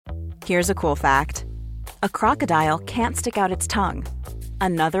Here's a cool fact. A crocodile can't stick out its tongue.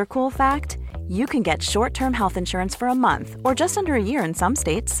 Another cool fact, you can get short-term health insurance for a month or just under a year in some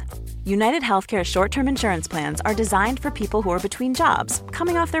states. United Healthcare short-term insurance plans are designed for people who are between jobs,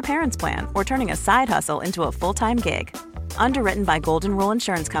 coming off their parents' plan, or turning a side hustle into a full-time gig. Underwritten by Golden Rule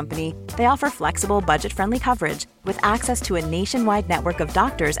Insurance Company, they offer flexible, budget-friendly coverage with access to a nationwide network of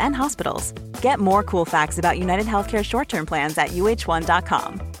doctors and hospitals. Get more cool facts about United Healthcare short-term plans at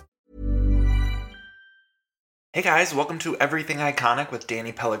uh1.com. Hey guys, welcome to Everything Iconic with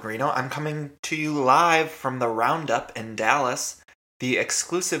Danny Pellegrino. I'm coming to you live from the Roundup in Dallas, the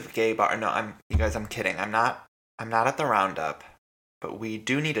exclusive gay bar. No, I'm kidding. I'm not at the Roundup, but we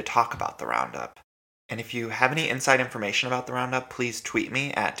do need to talk about the Roundup. And if you have any inside information about the Roundup, please tweet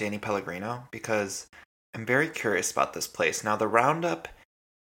me at Danny Pellegrino, because I'm very curious about this place. Now, the Roundup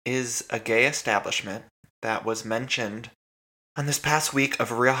is a gay establishment that was mentioned on this past week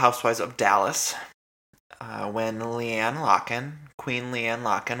of Real Housewives of Dallas, when Queen Leanne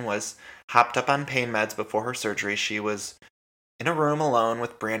Locken, was hopped up on pain meds before her surgery. She was in a room alone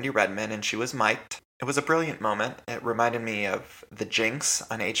with Brandy Redmond, and she was mic'd. It was a brilliant moment. It reminded me of The Jinx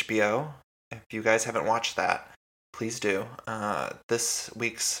on HBO. If you guys haven't watched that, please do. This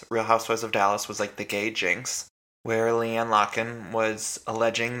week's Real Housewives of Dallas was like the gay Jinx, where Leanne Locken was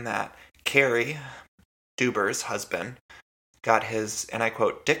alleging that Carrie Duber's husband got his, and I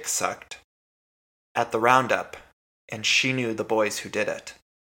quote, dick sucked at the Roundup, and she knew the boys who did it.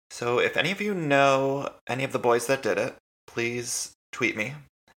 So if any of you know any of the boys that did it, please tweet me,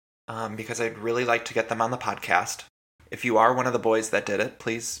 because I'd really like to get them on the podcast. If you are one of the boys that did it,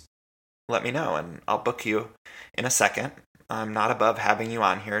 please let me know, and I'll book you in a second. I'm not above having you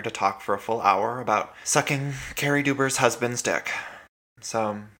on here to talk for a full hour about sucking Carrie Duber's husband's dick.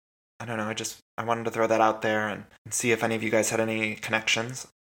 So, I don't know, I wanted to throw that out there and see if any of you guys had any connections.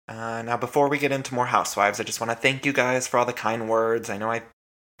 Now, before we get into more housewives, I just want to thank you guys for all the kind words. I know I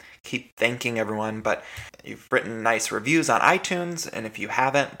keep thanking everyone, but you've written nice reviews on iTunes, and if you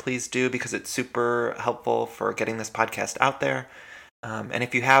haven't, please do, because it's super helpful for getting this podcast out there. And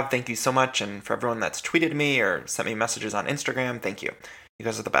if you have, thank you so much, and for everyone that's tweeted me or sent me messages on Instagram, thank you. You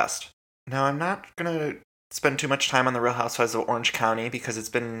guys are the best. Now, I'm not going to spend too much time on the Real Housewives of Orange County, because it's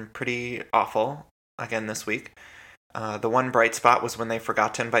been pretty awful again this week. The one bright spot was when they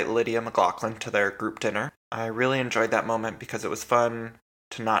forgot to invite Lydia McLaughlin to their group dinner. I really enjoyed that moment because it was fun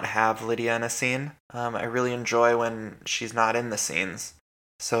to not have Lydia in a scene. I really enjoy when she's not in the scenes.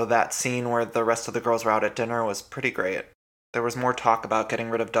 So that scene where the rest of the girls were out at dinner was pretty great. There was more talk about getting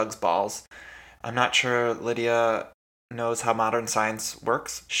rid of Doug's balls. I'm not sure Lydia knows how modern science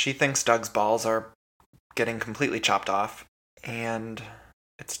works. She thinks Doug's balls are getting completely chopped off, and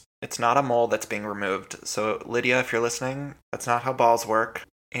it's not a mole that's being removed. So, Lydia, if you're listening, that's not how balls work.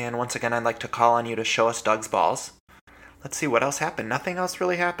 And once again, I'd like to call on you to show us Doug's balls. Let's see, what else happened? Nothing else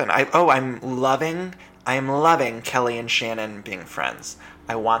really happened. I'm loving Kelly and Shannon being friends.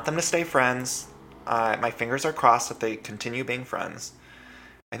 I want them to stay friends. My fingers are crossed that they continue being friends.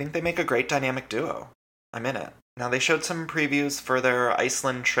 I think they make a great dynamic duo. I'm in it. Now, they showed some previews for their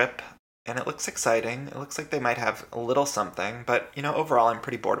Iceland trip, and it looks exciting. It looks like they might have a little something, but, overall, I'm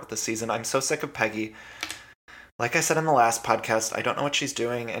pretty bored with the season. I'm so sick of Peggy. Like I said in the last podcast, I don't know what she's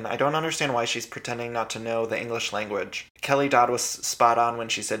doing, and I don't understand why she's pretending not to know the English language. Kelly Dodd was spot on when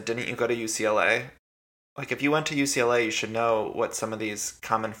she said, "Didn't you go to UCLA?" Like, if you went to UCLA, you should know what some of these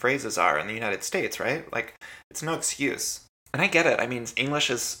common phrases are in the United States, right? Like, it's no excuse. And I get it. I mean, English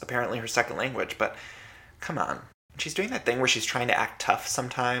is apparently her second language, but come on. She's doing that thing where she's trying to act tough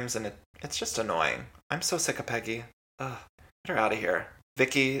sometimes, and it's just annoying. I'm so sick of Peggy. Ugh, get her out of here.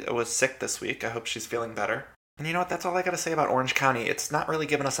 Vicky was sick this week. I hope she's feeling better. And you know what? That's all I gotta say about Orange County. It's not really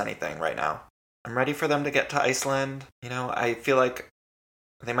giving us anything right now. I'm ready for them to get to Iceland. I feel like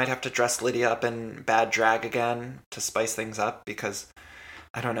they might have to dress Lydia up in bad drag again to spice things up, because,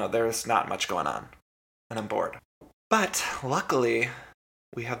 I don't know, there's not much going on. And I'm bored. But, luckily,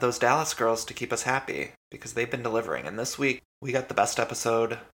 we have those Dallas girls to keep us happy, because they've been delivering. And this week, we got the best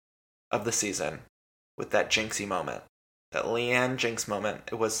episode of the season with that Jinxie moment. That Leanne Jinx moment.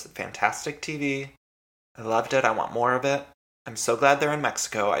 It was fantastic TV. I loved it. I want more of it. I'm so glad they're in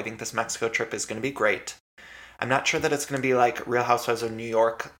Mexico. I think this Mexico trip is going to be great. I'm not sure that it's going to be like Real Housewives of New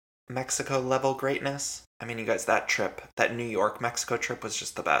York, Mexico level greatness. I mean, you guys, that New York, Mexico trip was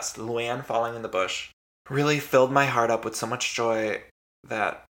just the best. Luann falling in the bush really filled my heart up with so much joy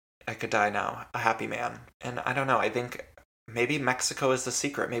that I could die now, a happy man. And I don't know, I think maybe Mexico is the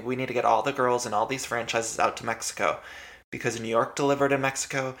secret. Maybe we need to get all the girls and all these franchises out to Mexico. Because New York delivered in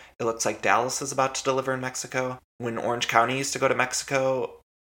Mexico, it looks like Dallas is about to deliver in Mexico. When Orange County used to go to Mexico,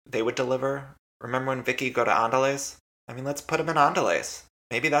 they would deliver. Remember when Vicky go to Andales? I mean, let's put them in Andales.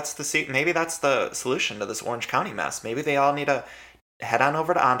 Maybe that's the solution to this Orange County mess. Maybe they all need to head on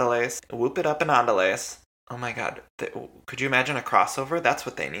over to Andales, whoop it up in Andales. Oh my God, could you imagine a crossover? That's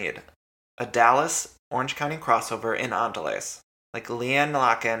what they need. A Dallas Orange County crossover in Andales. Like Leanne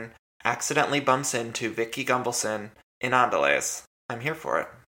Locken accidentally bumps into Vicky Gumbelson in Andales. I'm here for it.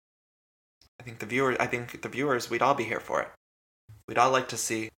 I think the viewers, we'd all be here for it. We'd all like to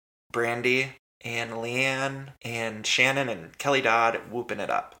see Brandy and Leanne and Shannon and Kelly Dodd whooping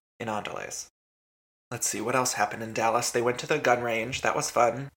it up in Andales. Let's see, what else happened in Dallas? They went to the gun range. That was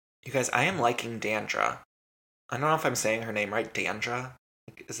fun. You guys, I am liking Dandra. I don't know if I'm saying her name right. Dandra?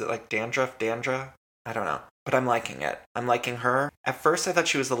 Is it like dandruff? Dandra? I don't know. But I'm liking it. I'm liking her. At first, I thought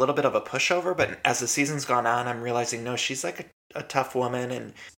she was a little bit of a pushover, but as the season's gone on, I'm realizing, no, she's like a tough woman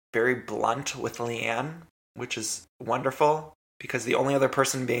and very blunt with Leanne, which is wonderful, because the only other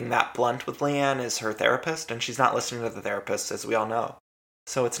person being that blunt with Leanne is her therapist, and she's not listening to the therapist, as we all know.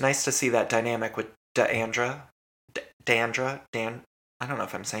 So it's nice to see that dynamic with Dandra. I don't know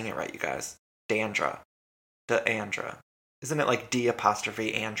if I'm saying it right, you guys. Dandra. Dandra. Isn't it like D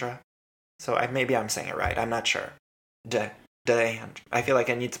apostrophe Andra? So maybe I'm saying it right. I'm not sure. Dandra. I feel like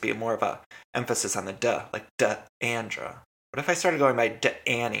I need to be more of a emphasis on the duh, like Andra. What if I started going by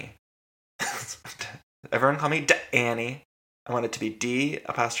Annie? Everyone call me Annie. I want it to be D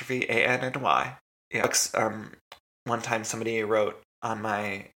apostrophe A-N-N-Y. Yeah. One time somebody wrote on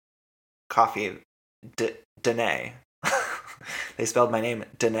my coffee Danae. They spelled my name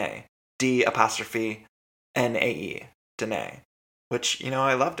Danae. D apostrophe N-A-E. Danae. Which,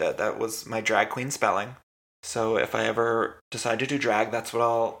 I loved it. That was my drag queen spelling. So if I ever decide to do drag, that's what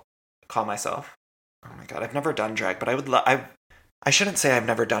I'll call myself. Oh my God, I've never done drag, but I would I shouldn't say I've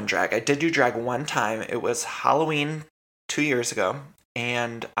never done drag. I did do drag one time. It was Halloween 2 years ago,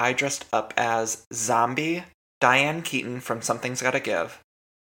 and I dressed up as zombie Diane Keaton from Something's Gotta Give.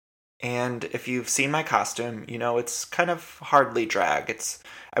 And if you've seen my costume, it's kind of hardly drag.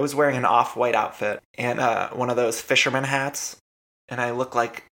 I was wearing an off-white outfit and one of those fisherman hats, and I look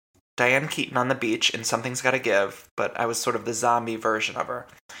like Diane Keaton on the beach in Something's Gotta Give, but I was sort of the zombie version of her.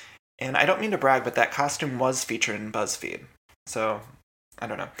 And I don't mean to brag, but that costume was featured in BuzzFeed. So, I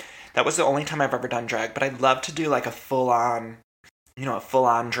don't know. That was the only time I've ever done drag, but I'd love to do like a full-on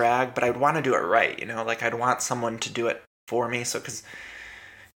drag, but I'd want to do it right, Like I'd want someone to do it for me, because,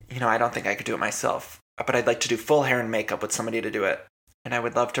 I don't think I could do it myself. But I'd like to do full hair and makeup with somebody to do it. And I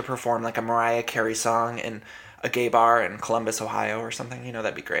would love to perform like a Mariah Carey song in a gay bar in Columbus, Ohio or something.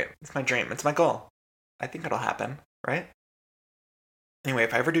 That'd be great. It's my dream. It's my goal. I think it'll happen, right? Anyway,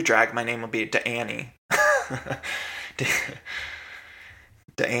 if I ever do drag, my name will be Annie.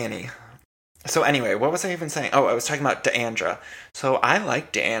 Annie. So anyway, what was I even saying? Oh, I was talking about Dandra. So I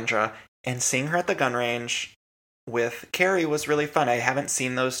like Dandra, and seeing her at the gun range with Carrie was really fun. I haven't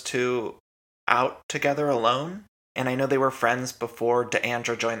seen those two out together alone, and I know they were friends before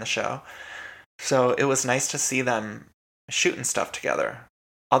Dandra joined the show. So it was nice to see them shooting stuff together.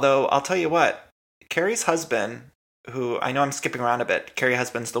 Although, I'll tell you what, Carrie's husband, who I know I'm skipping around a bit, Carrie's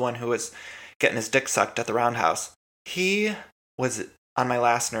husband's the one who was getting his dick sucked at the Roundhouse. He was on my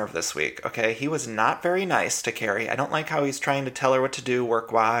last nerve this week, okay? He was not very nice to Carrie. I don't like how he's trying to tell her what to do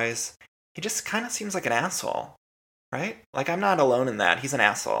work-wise. He just kind of seems like an asshole, right? Like, I'm not alone in that. He's an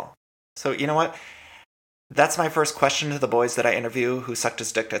asshole. So, you know what? That's my first question to the boys that I interview who sucked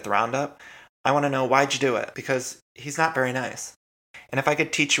his dick at the Roundup. I want to know, why'd you do it? Because he's not very nice. And if I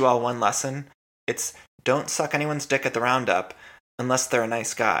could teach you all one lesson, it's don't suck anyone's dick at the Roundup unless they're a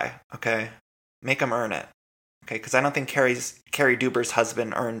nice guy, okay? Make them earn it. Okay, because I don't think Carrie Duber's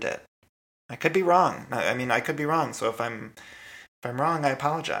husband earned it. I could be wrong. I could be wrong. So if I'm wrong, I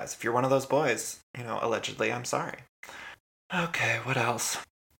apologize. If you're one of those boys, allegedly, I'm sorry. Okay, what else?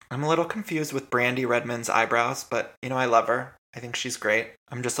 I'm a little confused with Brandy Redmond's eyebrows, but, I love her. I think she's great.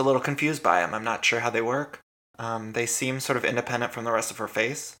 I'm just a little confused by them. I'm not sure how they work. They seem sort of independent from the rest of her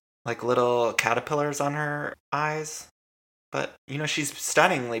face, like little caterpillars on her eyes. But, she's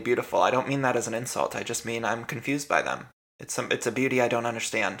stunningly beautiful. I don't mean that as an insult. I just mean I'm confused by them. It's a beauty I don't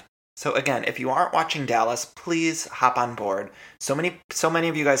understand. So again, if you aren't watching Dallas, please hop on board. So many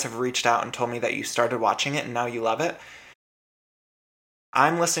of you guys have reached out and told me that you started watching it and now you love it.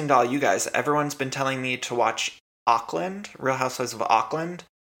 I'm listening to all you guys. Everyone's been telling me to watch Auckland, Real Housewives of Auckland,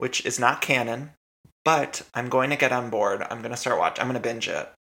 which is not canon, but I'm going to get on board. I'm going to start watching. I'm going to binge it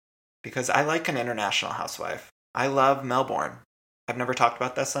because I like an international housewife. I love Melbourne. I've never talked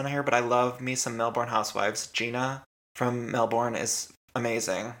about this on here, but I love me some Melbourne housewives. Gina from Melbourne is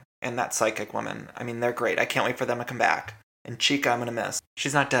amazing. And that psychic woman. They're great. I can't wait for them to come back. And Chica I'm gonna miss.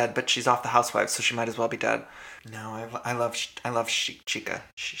 She's not dead, but she's off the Housewives, so she might as well be dead. No, I love Chica.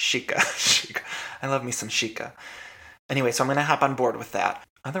 Chica. I love me some Chica. Anyway, so I'm gonna hop on board with that.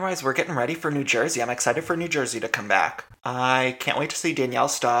 Otherwise, we're getting ready for New Jersey. I'm excited for New Jersey to come back. I can't wait to see Danielle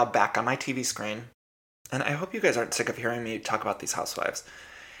Staub back on my TV screen. And I hope you guys aren't sick of hearing me talk about these housewives.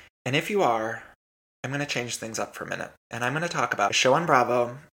 And if you are, I'm going to change things up for a minute. And I'm going to talk about a show on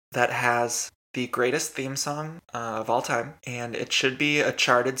Bravo that has the greatest theme song of all time. And it should be a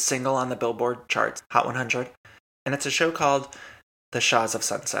charted single on the Billboard charts, Hot 100. And it's a show called The Shahs of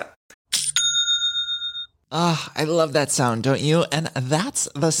Sunset. Ah, I love that sound, don't you? And that's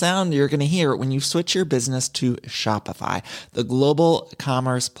the sound you're going to hear when you switch your business to Shopify, the global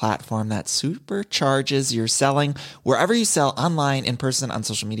commerce platform that supercharges your selling wherever you sell online, in person, on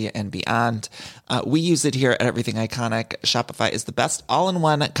social media, and beyond. We use it here at Everything Iconic. Shopify is the best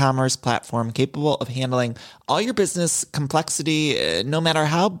all-in-one commerce platform capable of handling all your business complexity, no matter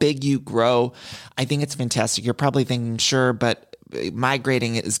how big you grow. I think it's fantastic. You're probably thinking, sure, but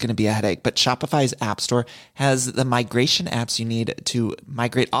migrating is going to be a headache, but Shopify's App Store has the migration apps you need to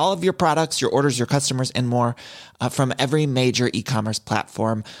migrate all of your products, your orders, your customers, and more from every major e-commerce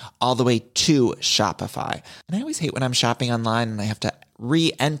platform all the way to Shopify. And I always hate when I'm shopping online and I have to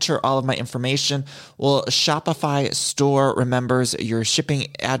re-enter all of my information. Well, Shopify Store remembers your shipping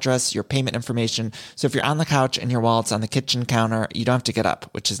address, your payment information. So if you're on the couch and your wallet's on the kitchen counter, you don't have to get up,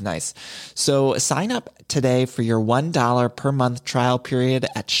 which is nice. So sign up today for your $1 per month trial period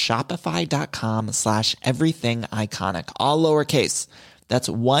at shopify.com/everythingiconic, all lowercase. That's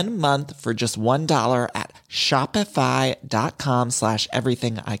 1 month for just $1 at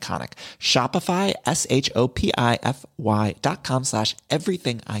shopify.com/everythingiconic. Shopify,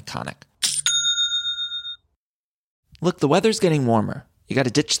 shopify.com/everythingiconic. Look, the weather's getting warmer. You got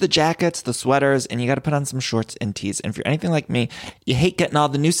to ditch the jackets, the sweaters, and you got to put on some shorts and tees. And if you're anything like me, you hate getting all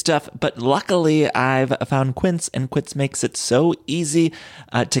the new stuff, but luckily I've found Quince, and Quince makes it so easy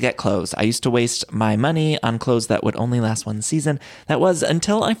to get clothes. I used to waste my money on clothes that would only last one season. That was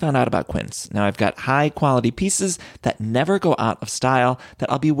until I found out about Quince. Now I've got high quality pieces that never go out of style that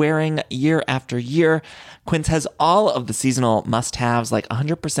I'll be wearing year after year. Quince has all of the seasonal must-haves like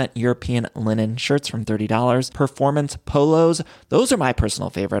 100% European linen shirts from $30, performance polos. Those are my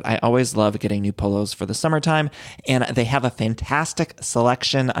personal favorite. I always love getting new polos for the summertime, and they have a fantastic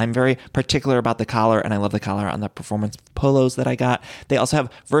selection. I'm very particular about the collar, and I love the collar on the performance polos that I got. They also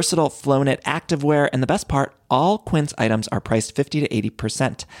have versatile flow-knit activewear, and the best part, all Quince items are priced 50 to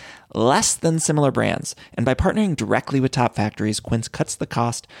 80% less than similar brands. And by partnering directly with top factories, Quince cuts the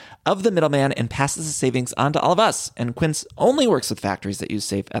cost of the middleman and passes the savings on to all of us. And Quince only works with factories that use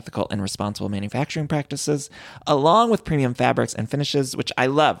safe, ethical, and responsible manufacturing practices, along with premium fabrics and finishes, which I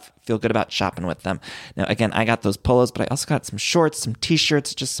love. Feel good about shopping with them. Now, again, I got those polos, but I also got some shorts, some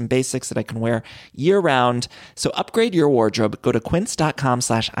t-shirts, just some basics that I can wear year round. So upgrade your wardrobe. Go to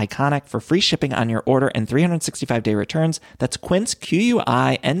quince.com/iconic for free shipping on your order and 365-day returns. That's Quince,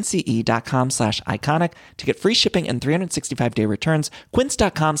 QUINCE.com/iconic to get free shipping and 365-day returns.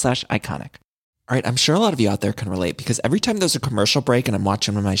 Quince.com/iconic. All right, I'm sure a lot of you out there can relate because every time there's a commercial break and I'm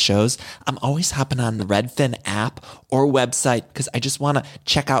watching one of my shows, I'm always hopping on the Redfin app or website because I just want to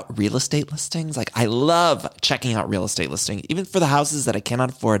check out real estate listings. Like, I love checking out real estate listings, even for the houses that I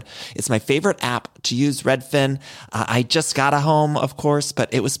cannot afford. It's my favorite app to use, Redfin. I just got a home, of course,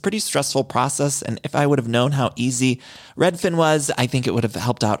 but it was a pretty stressful process. And if I would have known how easy Redfin was, I think it would have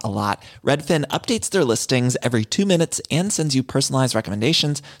helped out a lot. Redfin updates their listings every 2 minutes and sends you personalized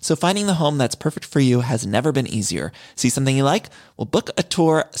recommendations. So finding the home that's perfect for you has never been easier. See something you like? Well, book a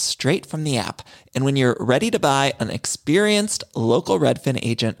tour straight from the app. And when you're ready to buy, an experienced local Redfin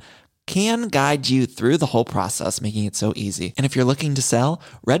agent can guide you through the whole process, making it so easy. And if you're looking to sell,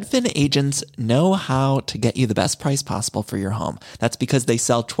 Redfin agents know how to get you the best price possible for your home. That's because they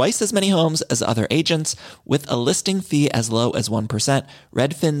sell twice as many homes as other agents with a listing fee as low as 1%.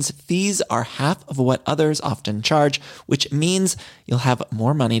 Redfin's fees are half of what others often charge, which means you'll have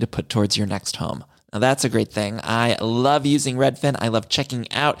more money to put towards your next home. Now that's a great thing. I love using Redfin. I love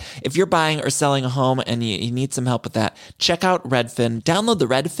checking out. If you're buying or selling a home and you need some help with that, check out Redfin. Download the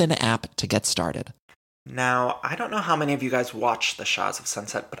Redfin app to get started. Now, I don't know how many of you guys watch The Shahs of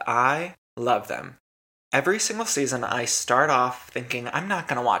Sunset, but I love them. Every single season, I start off thinking, I'm not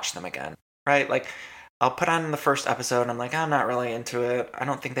going to watch them again, right? Like, I'll put on the first episode and I'm like, I'm not really into it. I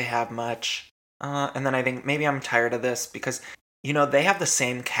don't think they have much. And then I think maybe I'm tired of this because you know, they have the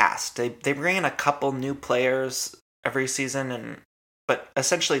same cast. They bring in a couple new players every season, but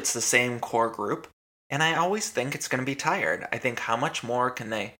essentially it's the same core group. And I always think it's going to be tired. I think how much more can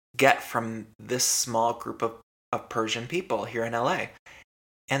they get from this small group of of Persian people here in LA.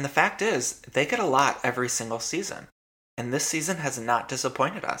 And the fact is, they get a lot every single season. And this season has not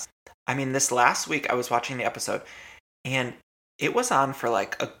disappointed us. I mean, this last week I was watching the episode, and it was on for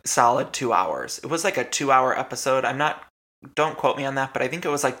like a solid 2 hours. It was like a 2-hour episode. Don't quote me on that, but I think it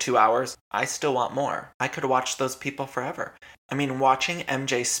was like 2 hours. I still want more. I could watch those people forever. I mean, watching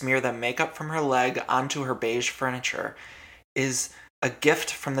MJ smear the makeup from her leg onto her beige furniture is a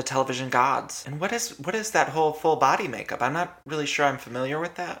gift from the television gods. And what is that whole full body makeup? I'm not really sure I'm familiar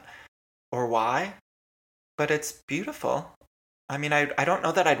with that or why, but it's beautiful. I mean, I don't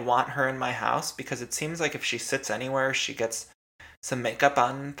know that I'd want her in my house because it seems like if she sits anywhere, she gets some makeup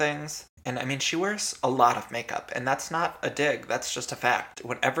on things. And I mean, she wears a lot of makeup, and that's not a dig. That's just a fact.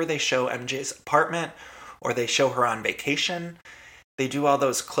 Whenever they show MJ's apartment or they show her on vacation, they do all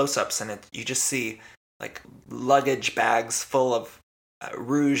those close-ups, and you just see like luggage bags full of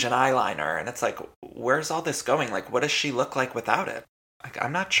rouge and eyeliner, and it's like, where's all this going? Like, what does she look like without it? Like,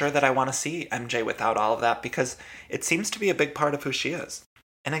 I'm not sure that I want to see MJ without all of that because it seems to be a big part of who she is.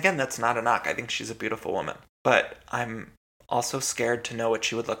 And again, that's not a knock. I think she's a beautiful woman. But I'm also scared to know what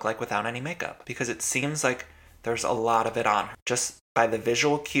she would look like without any makeup because it seems like there's a lot of it on her. Just by the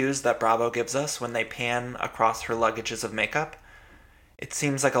visual cues that Bravo gives us when they pan across her luggages of makeup, it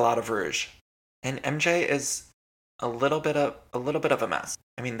seems like a lot of rouge. And MJ is a little bit of a mess.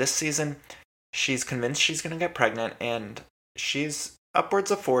 I mean, this season, she's convinced she's going to get pregnant, and she's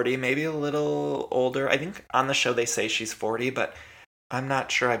upwards of 40, maybe a little older. I think on the show they say she's 40, but I'm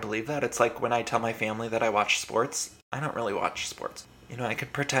not sure I believe that. It's like when I tell my family that I watch sports. I don't really watch sports. You know, I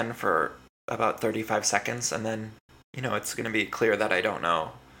could pretend for about 35 seconds, and then, you know, it's going to be clear that I don't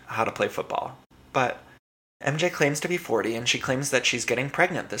know how to play football. But MJ claims to be 40, and she claims that she's getting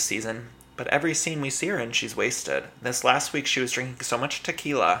pregnant this season. But every scene we see her in, she's wasted. This last week, she was drinking so much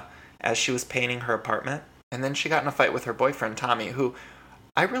tequila as she was painting her apartment. And then she got in a fight with her boyfriend, Tommy, who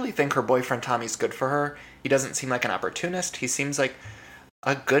I really think her boyfriend, Tommy's good for her. He doesn't seem like an opportunist. He seems like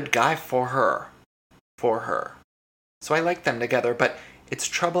a good guy for her. So I like them together, but it's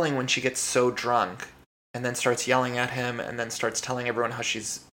troubling when she gets so drunk and then starts yelling at him and then starts telling everyone how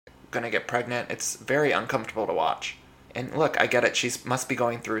she's going to get pregnant. It's very uncomfortable to watch. And look, I get it. She must be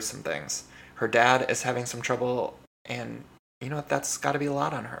going through some things. Her dad is having some trouble, and you know what? That's got to be a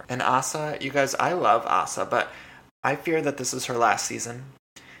lot on her. And Asa, you guys, I love Asa, but I fear that this is her last season.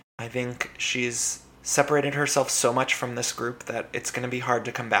 I think she's separated herself so much from this group that it's going to be hard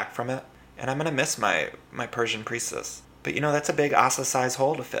to come back from it. And I'm going to miss my Persian priestess. But you know, that's a big Asa-size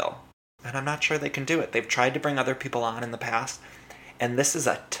hole to fill. And I'm not sure they can do it. They've tried to bring other people on in the past, and this is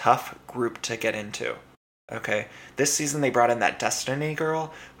a tough group to get into. Okay? This season they brought in that Destiny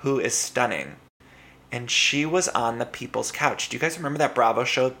girl who is stunning. And she was on the People's Couch. Do you guys remember that Bravo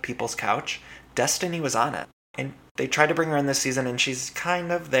show, People's Couch? Destiny was on it. And they tried to bring her in this season, and she's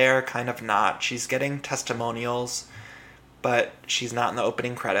kind of there, kind of not. She's getting testimonials, but she's not in the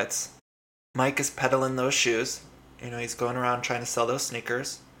opening credits. Mike is peddling those shoes. You know, he's going around trying to sell those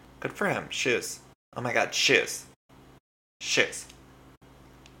sneakers. Good for him. Shoes. Oh my god, shoes. Shoes.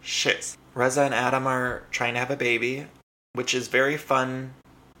 Shoes. Reza and Adam are trying to have a baby, which is very fun.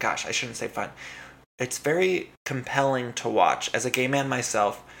 Gosh, I shouldn't say fun. It's very compelling to watch. As a gay man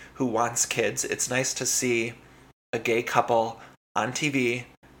myself who wants kids, it's nice to see a gay couple on TV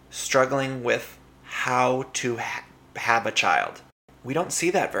struggling with how to have a child. We don't see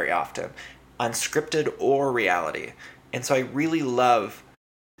that very often, unscripted or reality. And so I really love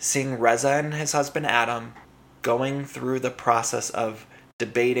seeing Reza and his husband Adam going through the process of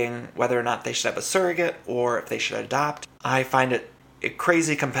debating whether or not they should have a surrogate or if they should adopt. I find it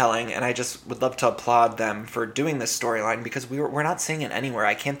crazy compelling, and I just would love to applaud them for doing this storyline because we're not seeing it anywhere.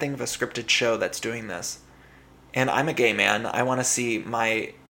 I can't think of a scripted show that's doing this. And I'm a gay man. I want to see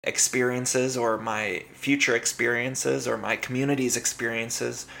my experiences or my future experiences or my community's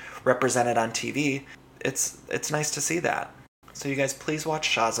experiences represented on TV. It's nice to see that. So you guys, please watch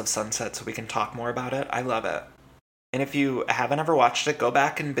Shahs of Sunset so we can talk more about it. I love it. And if you haven't ever watched it, go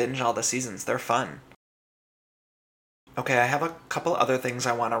back and binge all the seasons. They're fun. Okay, I have a couple other things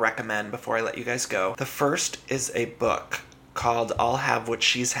I want to recommend before I let you guys go. The first is a book called I'll Have What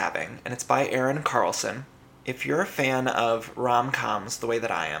She's Having, and it's by Erin Carlson. If you're a fan of rom-coms the way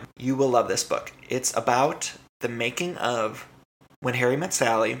that I am, you will love this book. It's about the making of When Harry Met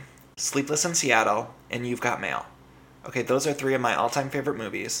Sally, Sleepless in Seattle, and You've Got Mail. Okay, those are three of my all-time favorite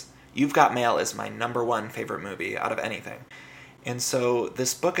movies. You've Got Mail is my number one favorite movie out of anything. And so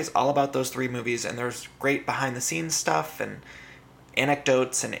this book is all about those three movies, and there's great behind-the-scenes stuff and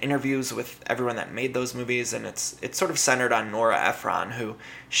anecdotes and interviews with everyone that made those movies, and it's sort of centered on Nora Ephron, who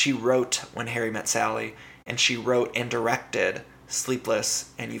she wrote When Harry Met Sally, and she wrote and directed Sleepless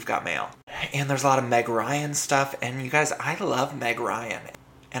and You've Got Mail. And there's a lot of Meg Ryan stuff, and you guys, I love Meg Ryan.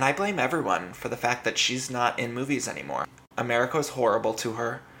 And I blame everyone for the fact that she's not in movies anymore. America was horrible to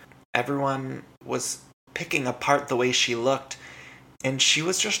her. Everyone was picking apart the way she looked, and she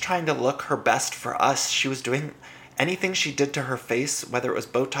was just trying to look her best for us. She was doing anything she did to her face, whether it was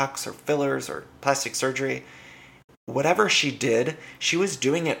Botox or fillers or plastic surgery, whatever she did, she was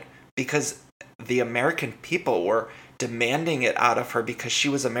doing it because the American people were demanding it out of her, because she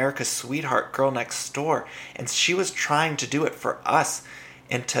was America's sweetheart girl next door, and she was trying to do it for us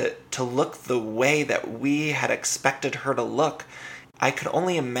and to look the way that we had expected her to look. I could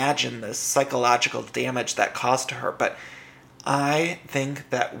only imagine the psychological damage that caused to her, but I think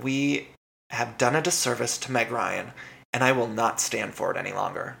that we have done a disservice to Meg Ryan, and I will not stand for it any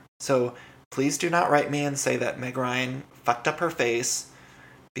longer. So please do not write me and say that Meg Ryan fucked up her face,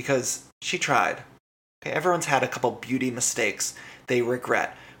 because she tried. Okay, everyone's had a couple beauty mistakes they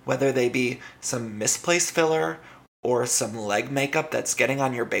regret, whether they be some misplaced filler or some leg makeup that's getting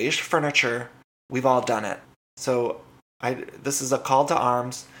on your beige furniture. We've all done it. So this is a call to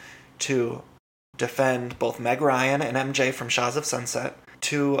arms to defend both Meg Ryan and MJ from Shahs of Sunset,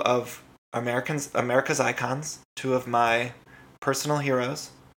 two of America's icons, two of my personal heroes.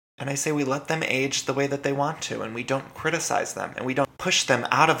 And I say we let them age the way that they want to, and we don't criticize them, and we don't push them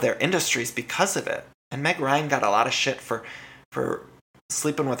out of their industries because of it. And Meg Ryan got a lot of shit for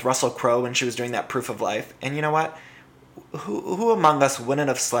sleeping with Russell Crowe when she was doing that Proof of Life. And you know what? Who among us wouldn't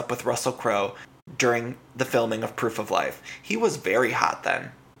have slept with Russell Crowe during the filming of Proof of Life? He was very hot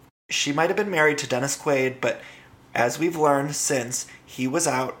then. She might have been married to Dennis Quaid, but as we've learned since, he was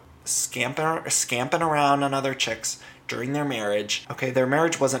out scamping around on other chicks during their marriage. Okay, their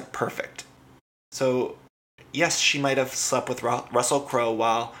marriage wasn't perfect. So, yes, she might have slept with Russell Crowe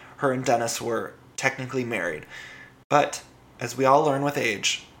while her and Dennis were technically married. But, as we all learn with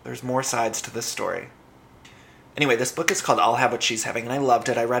age, there's more sides to this story. Anyway, this book is called I'll Have What She's Having, and I loved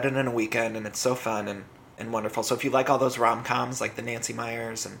it. I read it in a weekend, and it's so fun and wonderful. So if you like all those rom-coms, like the Nancy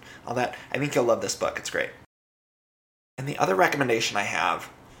Meyers and all that, I think you'll love this book. It's great. And the other recommendation I have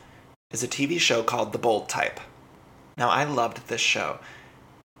is a TV show called The Bold Type. Now, I loved this show.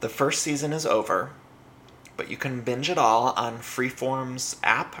 The first season is over, but you can binge it all on Freeform's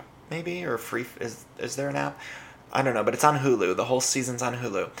app, maybe? Or is there an app? I don't know, but it's on Hulu. The whole season's on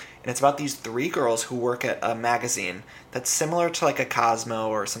Hulu. And it's about these three girls who work at a magazine that's similar to like a Cosmo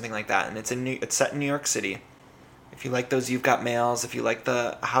or something like that. And it's set in New York City. If you like those You've Got Mails, if you like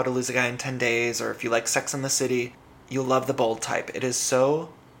the How to Lose a Guy in 10 Days, or if you like Sex and the City, you'll love The Bold Type. It is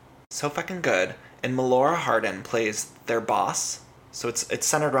so fucking good. And Melora Hardin plays their boss. So it's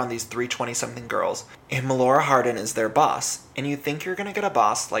centered around these three 20-something girls. And Melora Hardin is their boss. And you think you're going to get a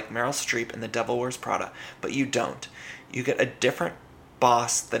boss like Meryl Streep in The Devil Wears Prada, but you don't. You get a different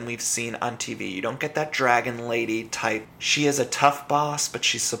boss than we've seen on TV. You don't get that dragon lady type. She is a tough boss, but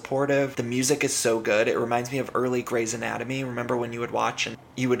she's supportive. The music is so good. It reminds me of early Grey's Anatomy. Remember when you would watch and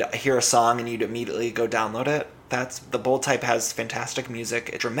you would hear a song and you'd immediately go download it? The Bold Type has fantastic music.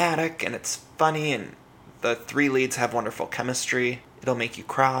 It's dramatic and it's funny, and the three leads have wonderful chemistry. It'll make you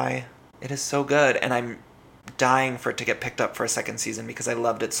cry. It is so good, and I'm dying for it to get picked up for a second season because I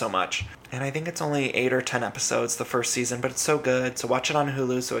loved it so much. And I think it's only 8 or 10 episodes the first season, but it's so good. So watch it on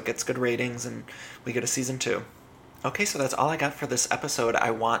Hulu so it gets good ratings and we get a season 2. Okay, so that's all I got for this episode.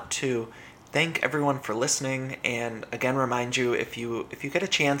 I want to thank everyone for listening, and again remind you, if you get a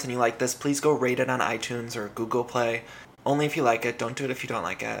chance and you like this, please go rate it on iTunes or Google Play. Only if you like it. Don't do it if you don't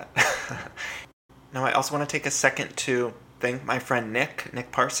like it. Now, I also want to take a second to thank my friend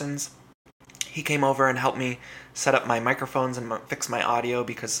Nick Parsons. He came over and helped me set up my microphones and fix my audio,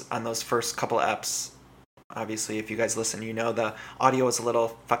 because on those first couple eps, obviously if you guys listen, you know the audio was a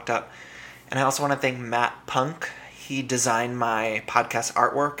little fucked up. And I also want to thank Matt Punk. He designed my podcast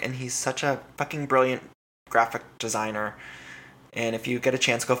artwork, and he's such a fucking brilliant graphic designer. And if you get a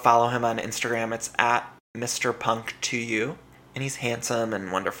chance, go follow him on Instagram. It's at Mr. Punk to you. And he's handsome and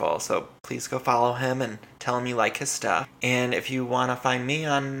wonderful, so please go follow him and tell him you like his stuff. And if you want to find me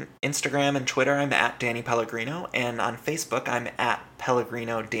on Instagram and Twitter, I'm at Danny Pellegrino, and on Facebook, I'm at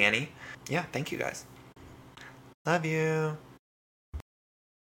Pellegrino Danny. Yeah, thank you guys. Love you.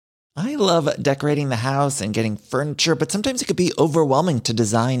 I love decorating the house and getting furniture, but sometimes it could be overwhelming to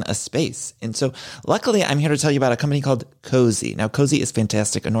design a space. And so luckily, I'm here to tell you about a company called Cozy. Now, Cozy is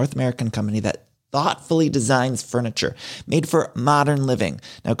fantastic, a North American company that thoughtfully designs furniture made for modern living.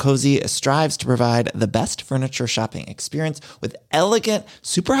 Now, Cozy strives to provide the best furniture shopping experience with elegant,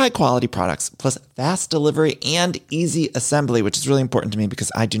 super high quality products, plus fast delivery and easy assembly, which is really important to me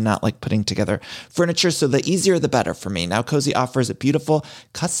because I do not like putting together furniture. So the easier, the better for me. Now, Cozy offers beautiful,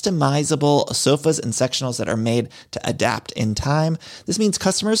 customizable sofas and sectionals that are made to adapt in time. This means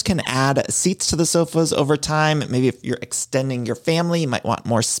customers can add seats to the sofas over time. Maybe if you're extending your family, you might want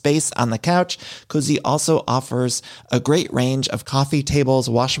more space on the couch. Cozy also offers a great range of coffee tables,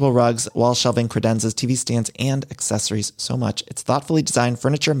 washable rugs, wall shelving, credenzas, TV stands, and accessories. So much. It's thoughtfully designed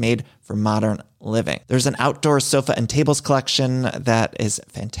furniture made for modern living. There's an outdoor sofa and tables collection that is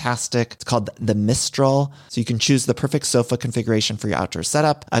fantastic. It's called the Mistral. So you can choose the perfect sofa configuration for your outdoor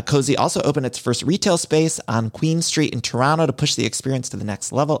setup. Cozy also opened its first retail space on Queen Street in Toronto to push the experience to the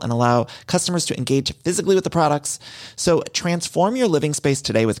next level and allow customers to engage physically with the products. So transform your living space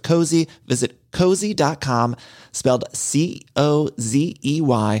today with Cozy. Visit cozy.com, spelled COZEY,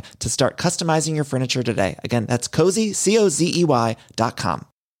 to start customizing your furniture today. Again, that's cozy, COZEY.com.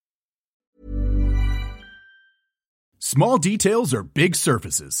 Small details are big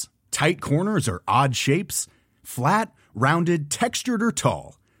surfaces. Tight corners are odd shapes. Flat, rounded, textured, or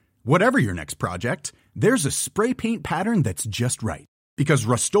tall. Whatever your next project, there's a spray paint pattern that's just right. Because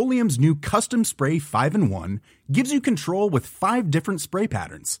Rust-Oleum's new Custom Spray 5-in-1 gives you control with 5 different spray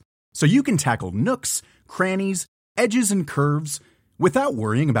patterns. So you can tackle nooks, crannies, edges, and curves without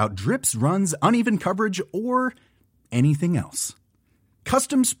worrying about drips, runs, uneven coverage, or anything else.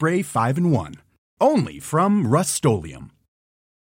 Custom Spray 5-in-1. Only from Rust-Oleum.